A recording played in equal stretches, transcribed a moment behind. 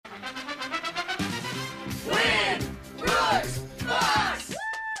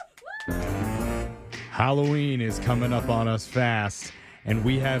Halloween is coming up on us fast, and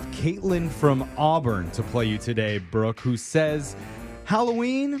we have Caitlin from Auburn to play you today, Brooke, who says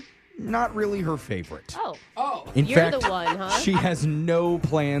Halloween, not really her favorite. Oh. In You're fact, the one, huh? she has no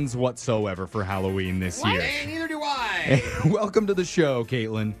plans whatsoever for Halloween this year. Hey, neither do I. Welcome to the show,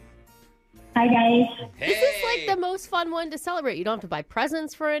 Caitlin. Hi, guys. Hey. This is like the most fun one to celebrate. You don't have to buy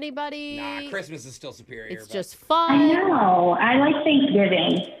presents for anybody. Nah, Christmas is still superior. It's but- just I fun. know. I like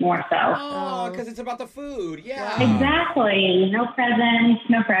Thanksgiving more so. Oh, because it's about the food. Yeah. Exactly. No presents,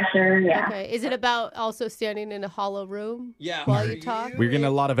 no pressure. Yeah. Okay. Is it about also standing in a hollow room Yeah. while are you talk? We're getting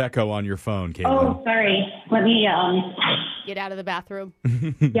a lot of echo on your phone, Caitlin. Oh, sorry. Let me, Get out of the bathroom.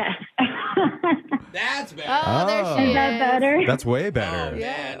 yes. That's better. Oh, there she Is is. that better? That's way better. Oh,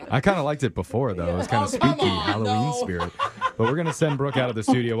 man. I kind of liked it before, though. It was kind of Oh, come spooky, on, Halloween no. spirit. But we're going to send Brooke out of the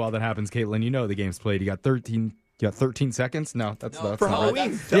studio while that happens. Caitlin, you know the game's played. You got 13 seconds? No, that's No, not for right.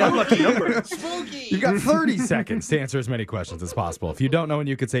 Halloween. Yeah. Unlucky number. Spooky. You've got 30 seconds to answer as many questions as possible. If you don't know when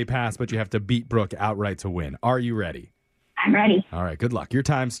you could say pass, but you have to beat Brooke outright to win. Are you ready? I'm ready. All right, good luck. Your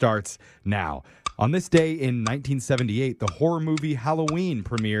time starts now. On this day in 1978, the horror movie Halloween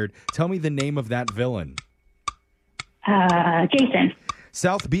premiered. Tell me the name of that villain. Jason.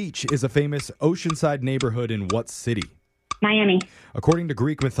 South Beach is a famous oceanside neighborhood in what city? Miami. According to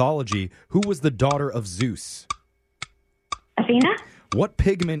Greek mythology, who was the daughter of Zeus? Athena. What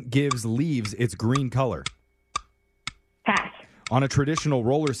pigment gives leaves its green color? Pass. On a traditional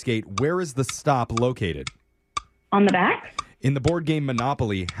roller skate, where is the stop located? On the back. In the board game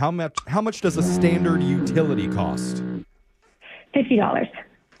Monopoly, how much does a standard utility cost? $50.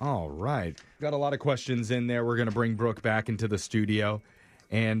 All right. Got a lot of questions in there. We're going to bring Brooke back into the studio.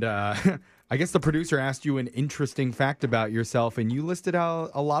 And I guess the producer asked you an interesting fact about yourself, and you listed out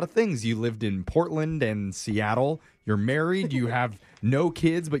a lot of things. You lived in Portland and Seattle. You're married. You have no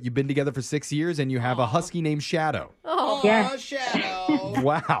kids, but you've been together for 6 years, and you have a husky named Shadow. Oh, Yeah. Shadow.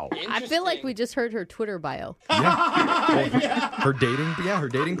 Wow. I feel like we just heard her Twitter bio. Her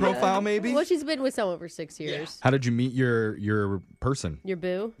dating profile, maybe? Well, she's been with someone for 6 years. How did you meet your person? Your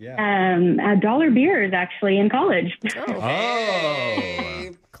boo? Yeah. Dollar beers, actually, in college. Oh.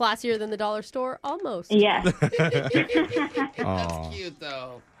 Hey. Classier than the dollar store? Almost. Yes. That's cute,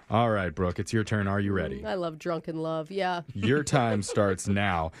 though. All right, Brooke, it's your turn. Are you ready? I love drunken love. Yeah. Your time starts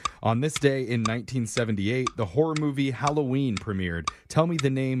now. On this day in 1978, the horror movie Halloween premiered. Tell me the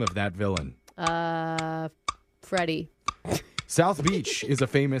name of that villain. Freddie. South Beach is a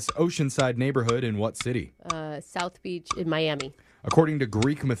famous oceanside neighborhood in what city? South Beach in Miami. According to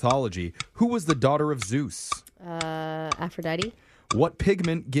Greek mythology, who was the daughter of Zeus? Aphrodite. What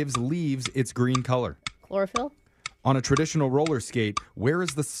pigment gives leaves its green color? Chlorophyll. On a traditional roller skate, where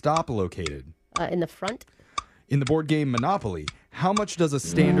is the stop located? In the front. In the board game Monopoly, how much does a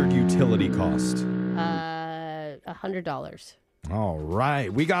standard utility cost? $100. All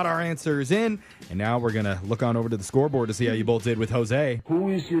right, we got our answers in, and now we're going to look on over to the scoreboard to see how you both did with Jose Who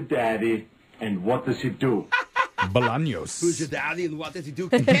is your daddy and what does he do? Bolaños. Who's your daddy and what does he do?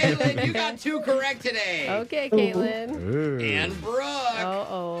 Caitlin, you got 2 correct today. Okay, Caitlin. Ooh. And Brooke,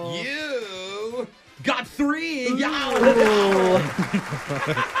 Uh-oh. you got 3. Yeah.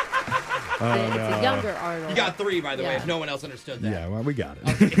 It's a younger Arnold. You got 3, by the way, Yeah. if no one else understood that. Yeah, well, we got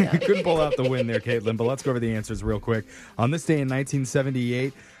it. Couldn't pull out the win there, Caitlin, but let's go over the answers real quick. On this day in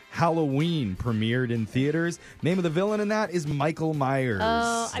 1978, Halloween premiered in theaters. Name of the villain in that is Michael Myers.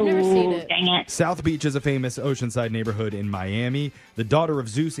 Oh, I've never seen it. Dang it. South Beach is a famous oceanside neighborhood in Miami. The daughter of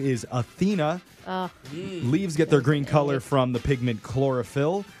Zeus is Athena. Leaves get their green color from the pigment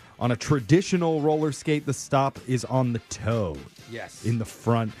chlorophyll. On a traditional roller skate, the stop is on the toe. Yes. In the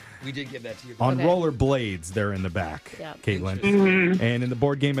front. We did give that to you. On Okay. roller blades, they're in the back, Yeah. Caitlin. And in the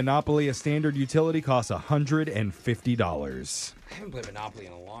board game Monopoly, a standard utility costs $150. I haven't played Monopoly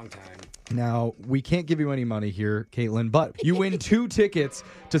in a long time. Now, we can't give you any money here, Caitlin, but you win 2 tickets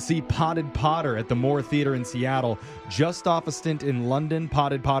to see Potted Potter at the Moore Theater in Seattle. Just off a stint in London,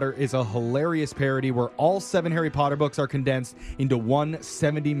 Potted Potter is a hilarious parody where all 7 Harry Potter books are condensed into one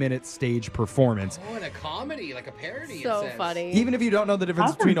 70-minute stage performance. Oh, and a comedy, like a parody. it So says. funny. Even if you don't know the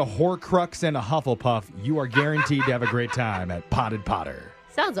difference between a Horcrux and a Hufflepuff, you are guaranteed to have a great time at Potted Potter.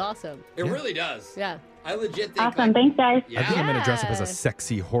 Sounds awesome. It really does. Yeah. I legit think Awesome. Thanks, guys. I think I'm going to dress up as a Yeah.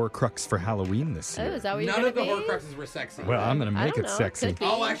 sexy Horcrux for Halloween this Oh, year. is that what you're none going of the to be? Horcruxes were sexy. Well, I'm going to I make don't it know. sexy. Could be.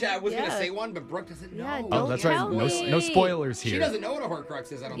 Oh, actually, I was going to Yeah. say one, but Brooke doesn't know. Yeah, Oh, don't that's right. tell No, me. no spoilers here. She doesn't know what a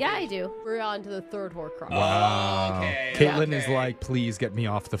Horcrux is, I don't Yeah, I think. do. We're on to the 3rd Horcrux. Wow. Okay, Caitlin is okay. like, please get me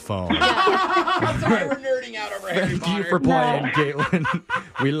off the phone. Sorry, we're nerding out over Harry Thank Potter. you for playing, Caitlin.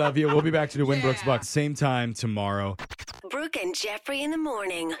 We love you. We'll be back to do Winbrooks Bucks same time tomorrow. Brooke and Jeffrey in the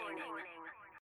morning.